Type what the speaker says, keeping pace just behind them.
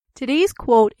Today's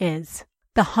quote is,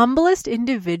 "The humblest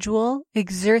individual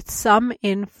exerts some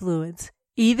influence,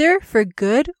 either for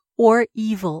good or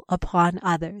evil upon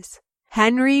others."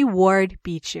 Henry Ward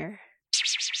Beecher.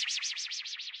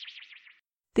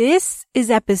 This is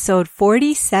episode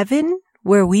 47,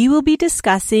 where we will be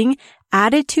discussing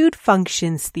attitude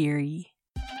functions theory.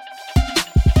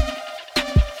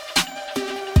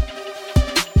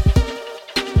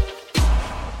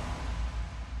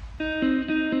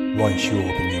 Once you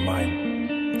open your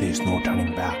mind, there's no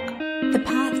turning back. The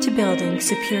path to building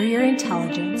superior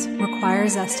intelligence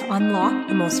requires us to unlock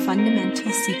the most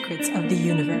fundamental secrets of the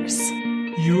universe.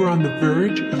 You are on the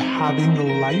verge of having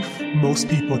the life most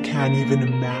people can't even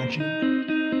imagine.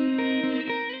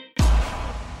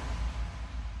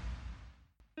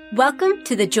 Welcome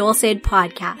to the JS047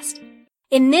 podcast.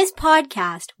 In this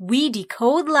podcast, we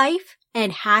decode life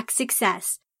and hack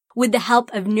success with the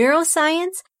help of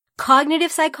neuroscience,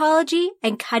 cognitive psychology,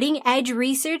 and cutting-edge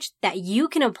research that you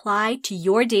can apply to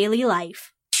your daily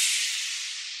life.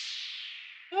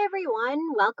 Hey everyone,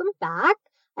 welcome back.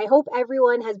 I hope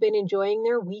everyone has been enjoying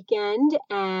their weekend,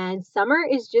 and summer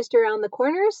is just around the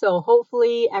corner, so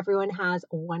hopefully everyone has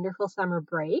a wonderful summer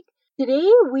break. Today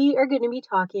we are going to be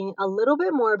talking a little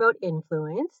bit more about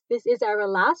influence. This is our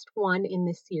last one in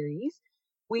this series.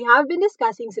 We have been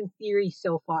discussing some theories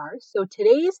so far. So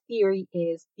today's theory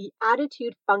is the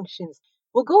attitude functions.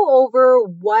 We'll go over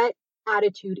what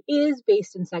attitude is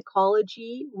based in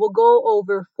psychology. We'll go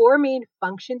over 4 main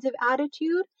functions of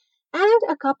attitude and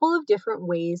a couple of different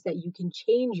ways that you can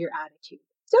change your attitude.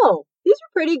 So these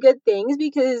are pretty good things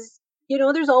because,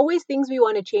 there's always things we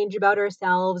want to change about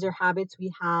ourselves or habits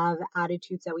we have,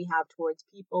 attitudes that we have towards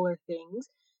people or things.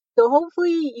 So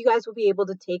hopefully you guys will be able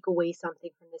to take away something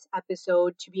from this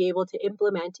episode to be able to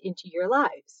implement into your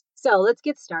lives. So let's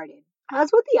get started.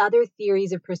 As with the other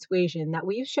theories of persuasion that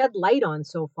we've shed light on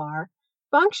so far,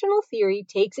 functional theory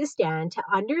takes a stand to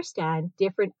understand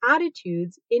different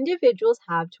attitudes individuals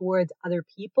have towards other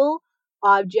people,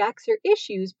 objects, or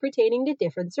issues pertaining to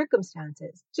different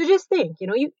circumstances. So just think,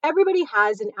 everybody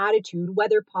has an attitude,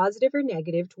 whether positive or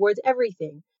negative, towards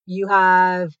everything. You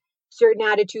have certain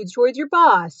attitudes towards your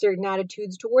boss, certain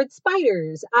attitudes towards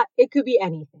spiders. It could be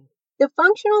anything. The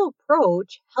functional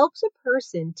approach helps a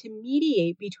person to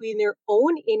mediate between their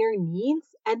own inner needs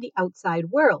and the outside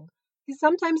world, because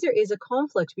sometimes there is a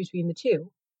conflict between the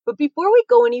two. But before we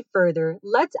go any further,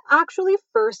 let's actually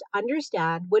first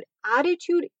understand what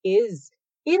attitude is.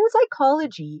 In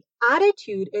psychology,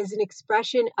 attitude is an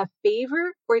expression of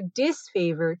favor or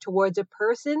disfavor towards a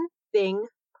person, thing,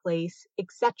 place,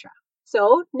 etc.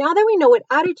 So now that we know what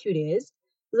attitude is,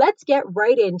 let's get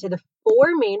right into the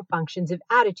 4 main functions of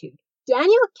attitude.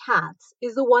 Daniel Katz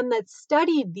is the one that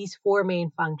studied these 4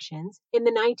 main functions in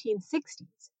the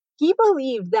 1960s. He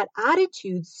believed that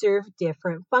attitudes serve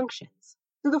different functions.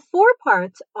 So the 4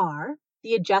 parts are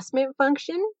the adjustment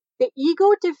function, the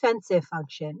ego defensive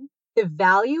function, the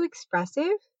value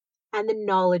expressive, and the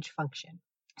knowledge function.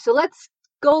 So let's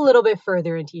go a little bit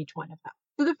further into each one of them.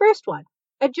 So the first one,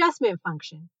 adjustment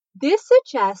function. This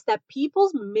suggests that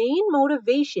people's main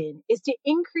motivation is to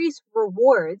increase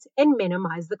rewards and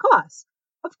minimize the costs.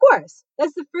 Of course,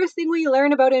 that's the first thing we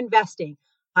learn about investing.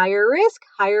 Higher risk,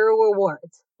 higher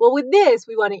rewards. Well, with this,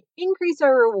 we want to increase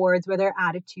our rewards with our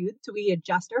attitude, so we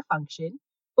adjust our function,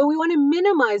 but we want to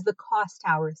minimize the cost to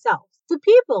ourselves. So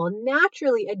people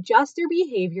naturally adjust their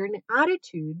behavior and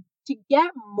attitude to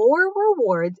get more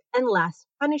rewards and less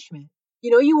punishment.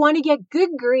 You want to get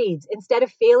good grades instead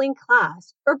of failing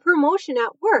class, or promotion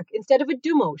at work instead of a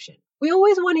demotion. We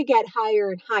always want to get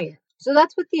higher and higher. So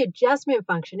that's what the adjustment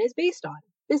function is based on.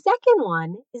 The second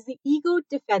one is the ego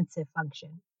defensive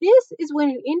function. This is when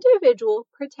an individual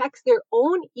protects their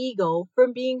own ego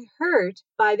from being hurt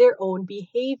by their own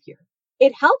behavior.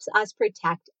 It helps us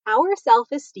protect our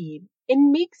self-esteem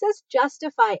and makes us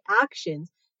justify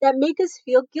actions that make us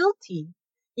feel guilty.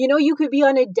 You could be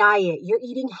on a diet, you're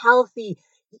eating healthy,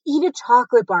 you eat a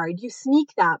chocolate bar, you sneak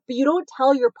that, but you don't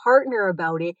tell your partner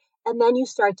about it, and then you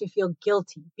start to feel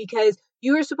guilty because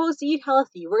you were supposed to eat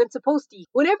healthy, you weren't supposed to eat.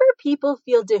 Whenever people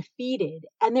feel defeated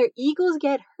and their egos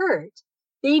get hurt,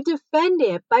 they defend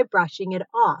it by brushing it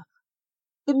off.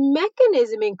 The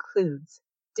mechanism includes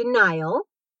denial,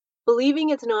 believing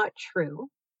it's not true.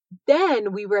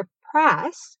 Then we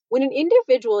repress when an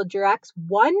individual directs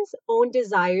one's own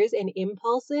desires and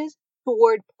impulses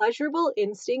toward pleasurable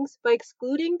instincts by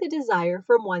excluding the desire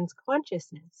from one's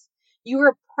consciousness. You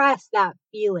repress that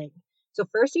feeling. So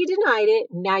first you denied it,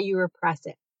 now you repress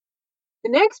it.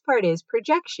 The next part is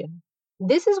projection.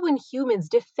 This is when humans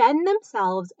defend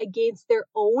themselves against their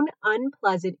own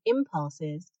unpleasant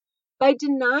impulses by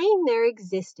denying their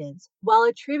existence while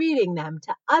attributing them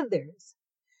to others.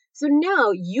 So now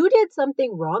you did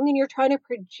something wrong and you're trying to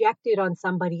project it on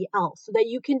somebody else so that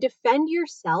you can defend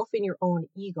yourself in your own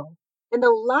ego. And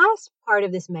the last part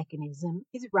of this mechanism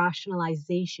is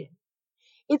rationalization.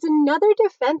 It's another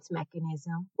defense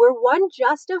mechanism where one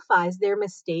justifies their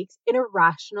mistakes in a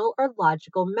rational or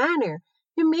logical manner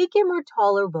to make it more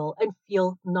tolerable and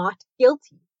feel not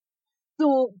guilty.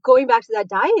 So going back to that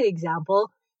diet example,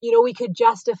 we could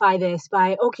justify this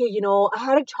by, okay, I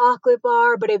had a chocolate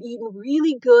bar, but I've eaten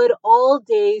really good all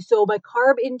day. So my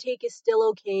carb intake is still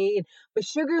okay. And my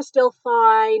sugar is still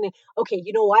fine. Okay,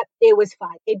 you know what? It was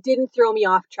fine. It didn't throw me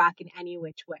off track in any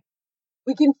which way.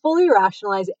 We can fully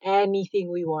rationalize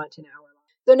anything we want in our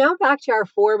life. So now back to our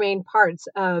 4 main parts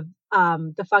of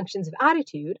the functions of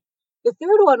attitude. The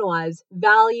third one was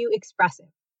value expressive.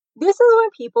 This is when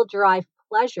people derive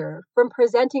pleasure from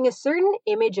presenting a certain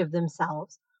image of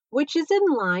themselves, which is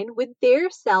in line with their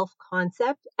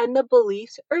self-concept and the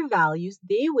beliefs or values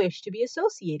they wish to be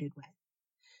associated with.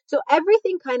 So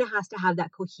everything kind of has to have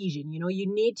that cohesion.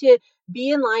 You need to be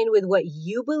in line with what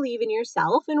you believe in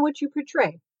yourself and what you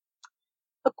portray.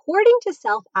 According to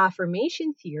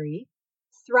self-affirmation theory,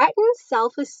 threatened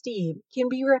self-esteem can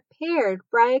be repaired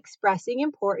by expressing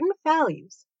important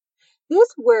values. This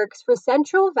works for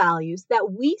central values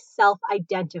that we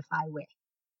self-identify with.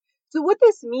 So what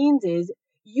this means is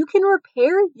you can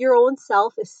repair your own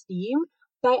self-esteem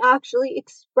by actually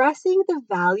expressing the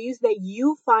values that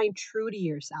you find true to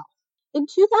yourself. In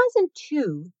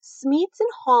 2002, Smeets and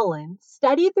Holland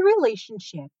studied the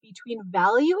relationship between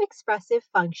value expressive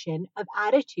function of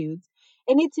attitudes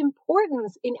and its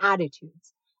importance in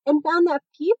attitudes, and found that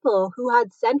people who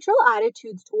had central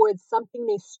attitudes towards something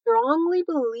they strongly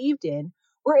believed in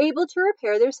were able to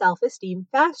repair their self-esteem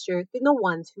faster than the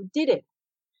ones who didn't.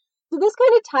 So this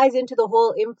kind of ties into the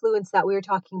whole influence that we were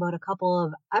talking about a couple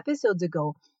of episodes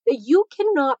ago, that you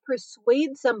cannot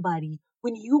persuade somebody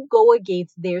when you go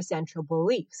against their central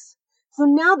beliefs. So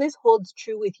now this holds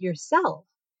true with yourself.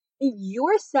 If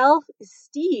your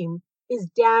self-esteem is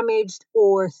damaged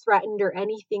or threatened or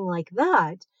anything like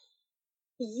that,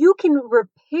 you can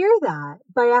repair that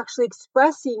by actually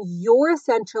expressing your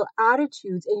central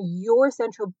attitudes and your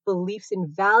central beliefs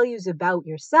and values about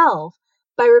yourself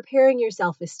by repairing your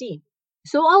self-esteem.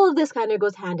 So all of this kind of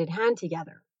goes hand in hand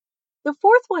together. The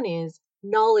fourth one is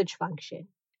knowledge function.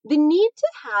 The need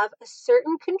to have a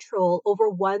certain control over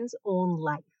one's own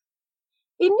life.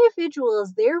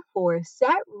 Individuals therefore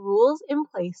set rules in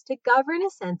place to govern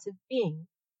a sense of being.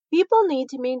 People need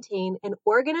to maintain an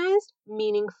organized,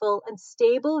 meaningful, and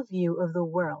stable view of the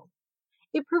world.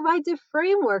 It provides a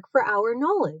framework for our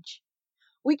knowledge.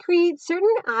 We create certain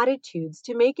attitudes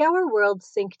to make our world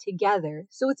sync together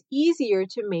so it's easier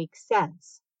to make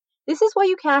sense. This is why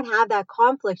you can't have that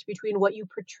conflict between what you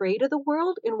portray to the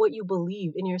world and what you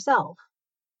believe in yourself.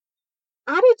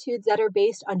 Attitudes that are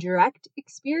based on direct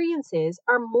experiences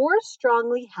are more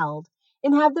strongly held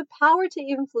and have the power to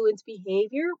influence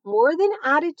behavior more than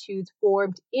attitudes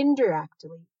formed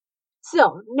indirectly.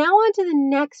 So, now on to the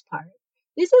next part.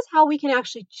 This is how we can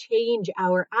actually change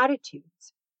our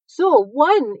attitudes. So,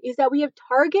 one is that we have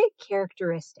target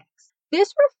characteristics.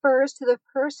 This refers to the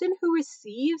person who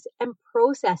receives and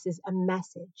processes a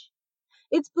message.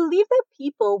 It's believed that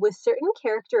people with certain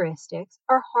characteristics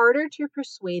are harder to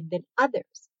persuade than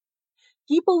others.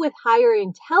 People with higher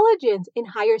intelligence and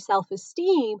higher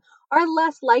self-esteem are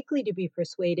less likely to be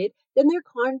persuaded than their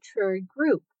contrary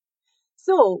group.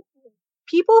 So,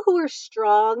 people who are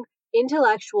strong,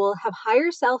 intellectual, have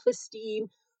higher self-esteem,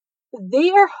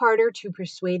 they are harder to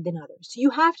persuade than others. So you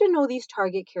have to know these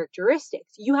target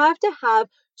characteristics. You have to have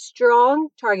strong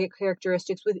target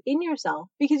characteristics within yourself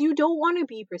because you don't want to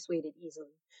be persuaded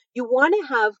easily. You want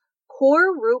to have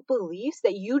core root beliefs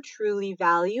that you truly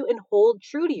value and hold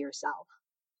true to yourself.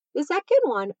 The second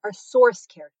one are source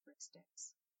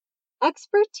characteristics.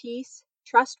 Expertise,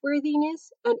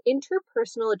 trustworthiness, and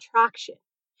interpersonal attraction.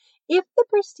 If the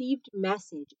perceived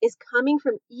message is coming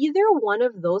from either one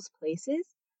of those places,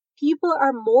 people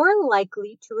are more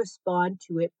likely to respond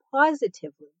to it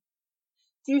positively.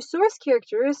 So your source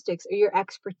characteristics are your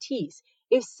expertise.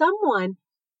 If someone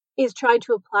is trying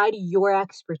to apply to your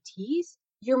expertise,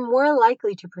 you're more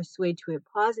likely to persuade to it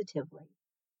positively.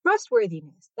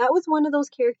 Trustworthiness. That was one of those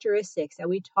characteristics that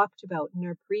we talked about in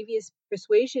our previous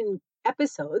persuasion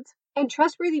episodes. And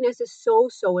trustworthiness is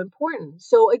so important.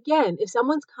 So again, if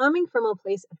someone's coming from a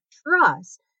place of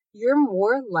trust, you're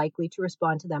more likely to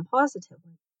respond to them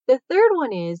positively. The third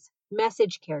one is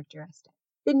message characteristic.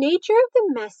 The nature of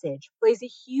the message plays a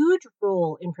huge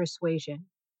role in persuasion.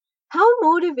 How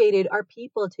motivated are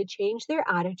people to change their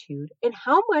attitude, and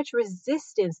how much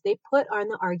resistance they put on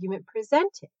the argument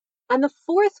presented? And the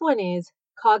fourth one is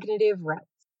cognitive routes.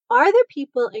 Are the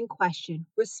people in question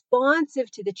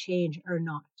responsive to the change or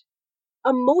not?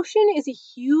 Emotion is a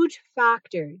huge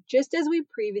factor, just as we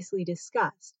previously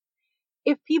discussed.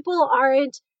 If people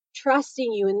aren't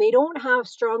trusting you and they don't have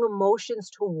strong emotions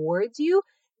towards you,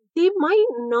 they might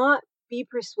not be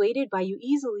persuaded by you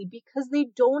easily because they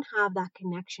don't have that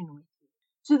connection with you.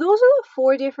 So those are the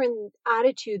 4 different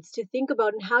attitudes to think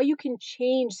about and how you can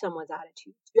change someone's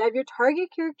attitude. You have your target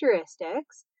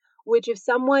characteristics, which if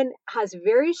someone has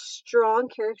very strong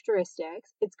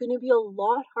characteristics, it's going to be a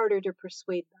lot harder to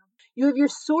persuade them. You have your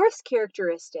source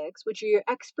characteristics, which are your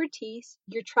expertise,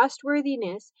 your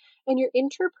trustworthiness, and your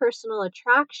interpersonal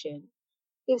attraction.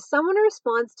 If someone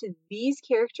responds to these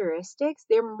characteristics,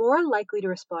 they're more likely to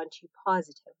respond to you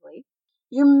positively.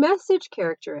 Your message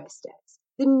characteristics.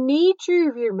 The nature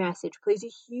of your message plays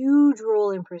a huge role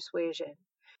in persuasion.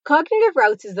 Cognitive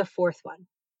routes is the 4th one.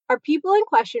 Are people in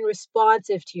question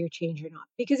responsive to your change or not?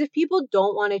 Because if people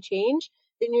don't want to change,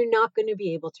 then you're not going to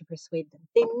be able to persuade them.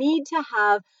 They need to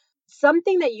have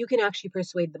something that you can actually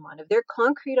persuade them on. If they're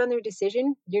concrete on their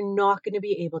decision, you're not going to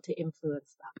be able to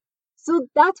influence them. So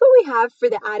that's what we have for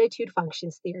the attitude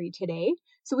functions theory today.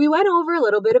 So we went over a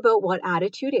little bit about what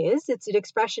attitude is. It's an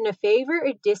expression of favor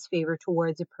or disfavor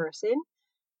towards a person.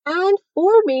 And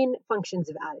 4 main functions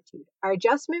of attitude: our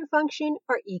adjustment function,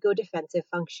 our ego defensive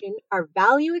function, our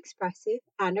value expressive,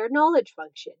 and our knowledge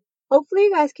function. Hopefully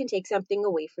you guys can take something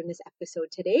away from this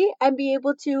episode today and be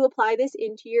able to apply this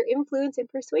into your influence and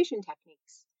persuasion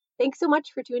techniques. Thanks so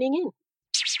much for tuning in.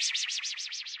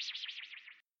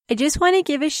 I just want to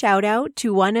give a shout out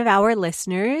to one of our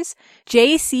listeners,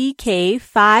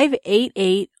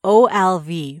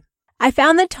 JCK588OLV. I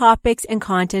found the topics and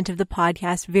content of the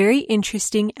podcast very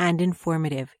interesting and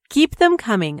informative. Keep them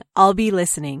coming. I'll be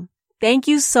listening. Thank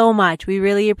you so much. We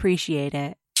really appreciate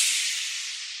it.